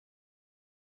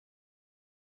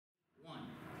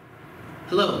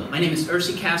Hello, my name is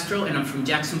Ursi Castro and I'm from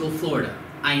Jacksonville, Florida.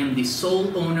 I am the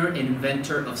sole owner and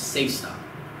inventor of SafeStop.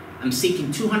 I'm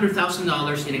seeking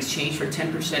 $200,000 in exchange for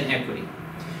 10% equity.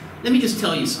 Let me just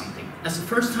tell you something. As a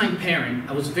first-time parent,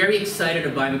 I was very excited to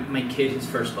buy my kid his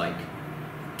first bike.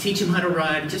 Teach him how to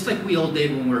ride, just like we all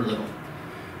did when we were little.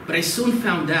 But I soon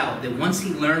found out that once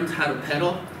he learned how to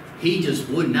pedal, he just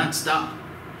would not stop.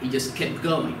 He just kept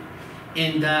going.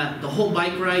 And the whole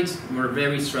bike rides were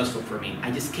very stressful for me.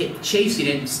 I just kept chasing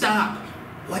it, stop,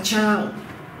 watch out.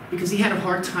 Because he had a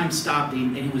hard time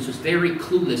stopping and he was just very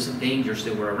clueless of dangers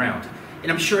that were around.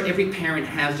 And I'm sure every parent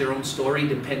has their own story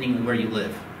depending on where you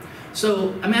live.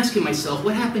 So I'm asking myself,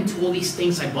 what happened to all these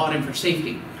things I bought him for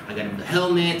safety? I got him the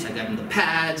helmet, I got him the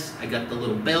pads, I got the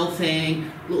little bell thing,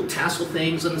 little tassel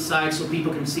things on the side so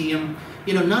people can see him.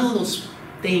 You know, none of those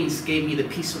things gave me the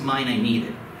peace of mind I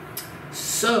needed.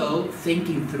 So,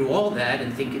 thinking through all that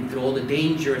and thinking through all the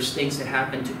dangerous things that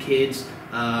happen to kids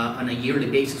on a yearly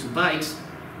basis with bikes,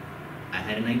 I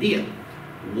had an idea.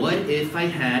 What if I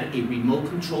had a remote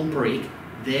control brake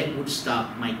that would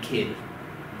stop my kid?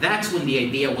 That's when the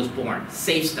idea was born,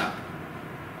 SafeStop.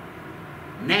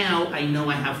 Now I know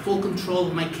I have full control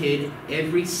of my kid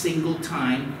every single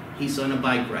time he's on a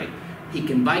bike ride. He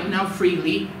can bike now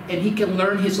freely and he can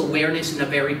learn his awareness in a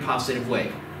very positive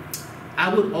way.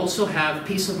 I would also have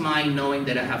peace of mind knowing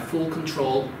that I have full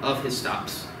control of his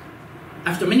stops.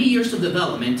 After many years of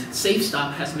development,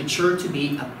 SafeStop has matured to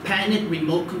be a patented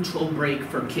remote control brake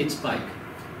for a kid's bike.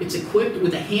 It's equipped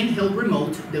with a handheld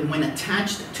remote that when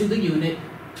attached to the unit,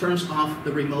 turns off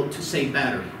the remote to save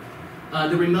battery.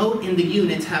 The remote and the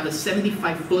unit have a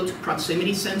 75-foot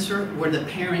proximity sensor where the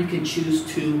parent can choose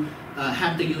to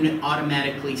have the unit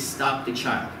automatically stop the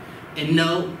child. And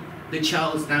no, the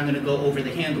child is not going to go over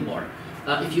the handlebar.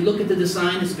 If you look at the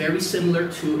design, it's very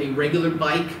similar to a regular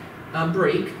bike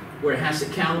brake where it has a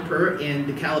caliper and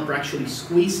the caliper actually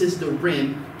squeezes the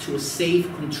rim to a safe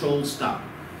controlled stop.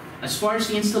 As far as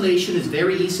the installation, it's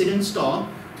very easy to install.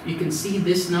 You can see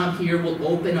this knob here will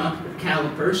open up the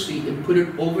caliper so you can put it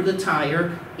over the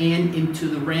tire and into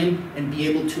the rim and be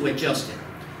able to adjust it.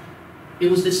 It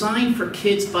was designed for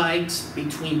kids' bikes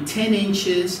between 10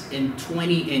 inches and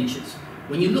 20 inches.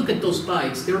 When you look at those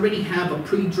bikes, they already have a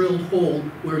pre-drilled hole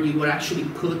where you would actually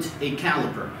put a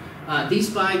caliper. These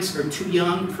bikes are too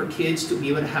young for kids to be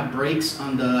able to have brakes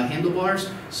on the handlebars,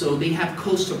 so they have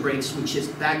coaster brakes, which is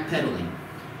backpedaling.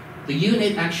 The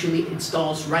unit actually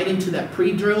installs right into that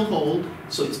pre-drilled hole,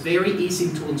 so it's very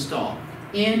easy to install.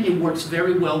 And it works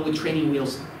very well with training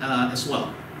wheels as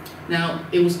well. Now,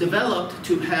 it was developed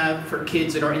to have for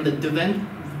kids that are in the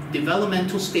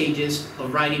developmental stages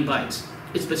of riding bikes.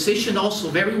 It's positioned also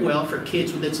very well for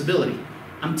kids with disability.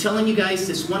 I'm telling you guys,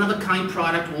 this one-of-a-kind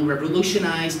product will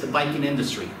revolutionize the biking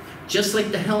industry. Just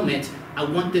like the helmet, I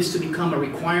want this to become a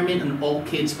requirement on all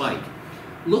kids' bike.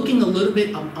 Looking a little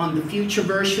bit on the future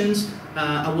versions,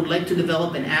 I would like to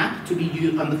develop an app to be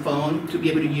used on the phone to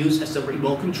be able to use as a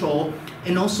remote control,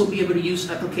 and also be able to use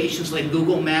applications like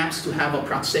Google Maps to have a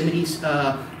proximity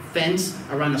fence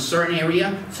around a certain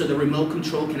area so the remote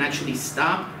control can actually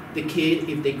stop the kid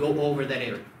if they go over that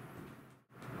area.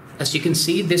 As you can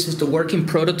see, this is the working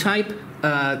prototype.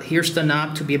 Here's the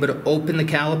knob to be able to open the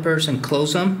calipers and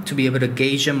close them, to be able to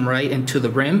gauge them right into the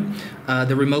rim.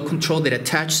 The remote control that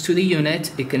attaches to the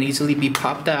unit, it can easily be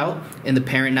popped out, and the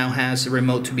parent now has the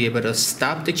remote to be able to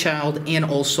stop the child and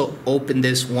also open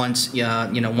this once,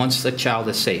 once the child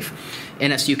is safe.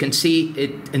 And as you can see,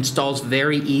 it installs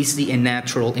very easy and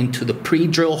natural into the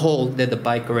pre-drill hole that the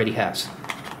bike already has.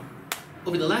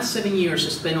 Over the last 7 years, I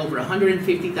spent over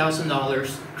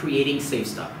 $150,000 creating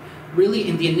SafeStop. Really,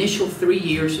 in the initial 3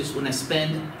 years is when I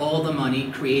spent all the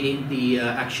money creating the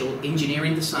actual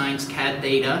engineering designs, CAD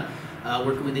data,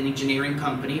 working with an engineering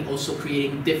company, also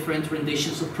creating different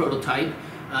renditions of prototype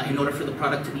in order for the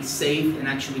product to be safe and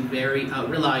actually very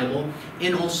reliable,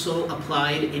 and also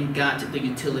applied and got the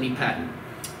utility patent.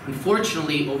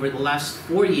 Unfortunately, over the last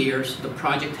 4 years, the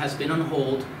project has been on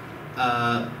hold.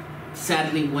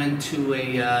 Sadly went to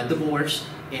a divorce,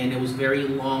 and it was very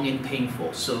long and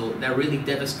painful. So that really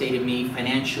devastated me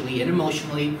financially and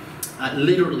emotionally.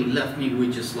 Literally left me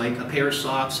with just like a pair of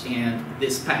socks and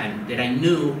this patent that I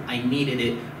knew I needed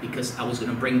it because I was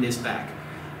going to bring this back.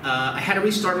 I had to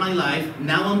restart my life.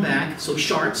 Now I'm back. So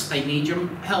Sharks, I need your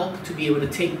help to be able to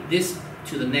take this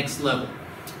to the next level.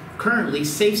 Currently,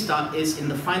 SafeStop is in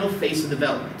the final phase of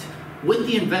development. With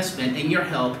the investment and your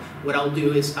help, what I'll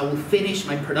do is I will finish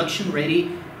my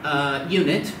production-ready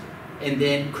unit and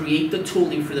then create the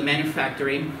tooling for the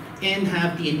manufacturing and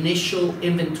have the initial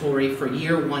inventory for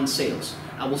year 1 sales.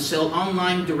 I will sell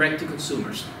online direct to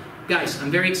consumers. Guys,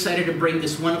 I'm very excited to bring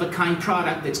this one-of-a-kind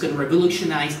product that's going to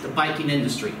revolutionize the biking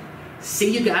industry.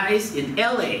 See you guys in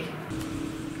LA.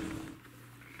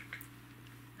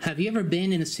 Have you ever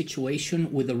been in a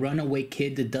situation with a runaway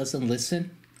kid that doesn't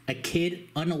listen? A kid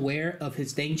unaware of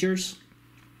his dangers?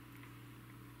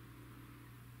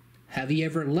 Have you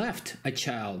ever left a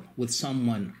child with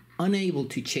someone unable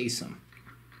to chase him?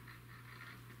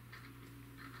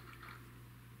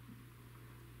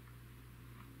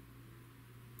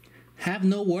 Have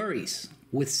no worries.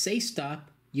 With Say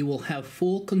Stop, you will have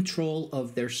full control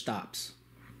of their stops.